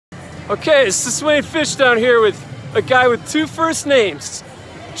Okay, it's the Swain Fish down here with a guy with two first names,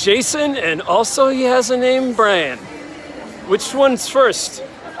 Jason, and also he has a name, Bryant. Which one's first?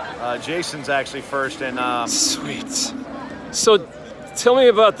 Jason's actually first, and Sweet. So, tell me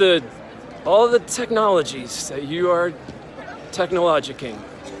about all the technologies that you are technologicking.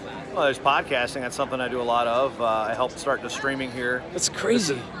 well, there's podcasting. That's something I do a lot of. I helped start the streaming here. That's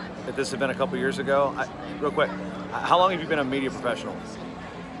crazy. At this event a couple years ago. Real quick, how long have you been a media professional?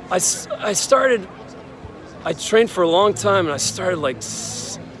 I trained for a long time, and I started like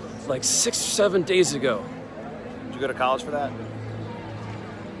 6 or 7 days ago. Did you go to college for that?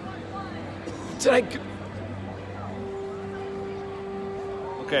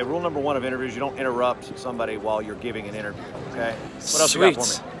 Okay, rule number 1 of interviews, you don't interrupt somebody while you're giving an interview, okay? What else you got for me?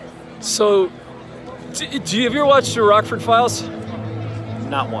 So, have you ever watched the Rockford Files?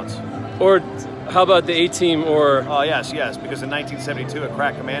 Not once. Or how about the A-Team or... Oh, yes, because in 1972 a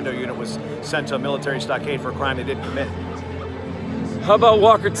crack commando unit was sent to a military stockade for a crime they didn't commit. How about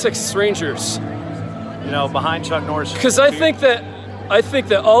Walker, Texas Rangers? You know, behind Chuck Norris... Because I think that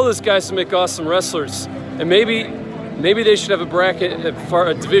all those guys will make awesome wrestlers. And maybe they should have a bracket,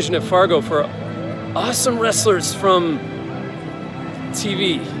 a division at Fargo for awesome wrestlers from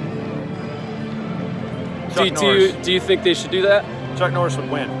TV. Do you think they should do that? Chuck Norris would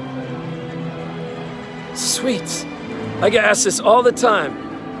win. Sweet. I get asked this all the time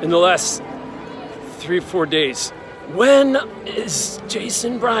in the last 3 or 4 days. When is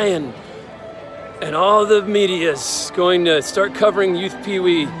Jason Bryant and all the media's going to start covering youth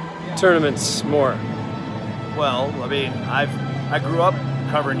Pee-wee tournaments more? Well, I mean, I grew up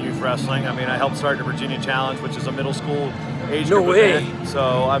covering youth wrestling. I mean, I helped start the Virginia Challenge, which is a middle school age group event.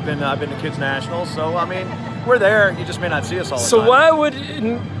 So I've been to Kids Nationals. So I mean, we're there. You just may not see us all the time. So why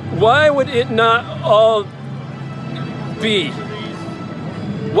would it not all be?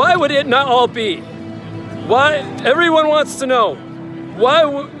 Why would it not all be? Why? Everyone wants to know. Why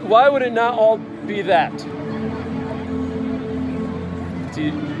would it not all be that?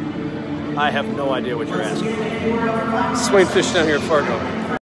 I have no idea what you're asking. Swain Fish down here at Fargo.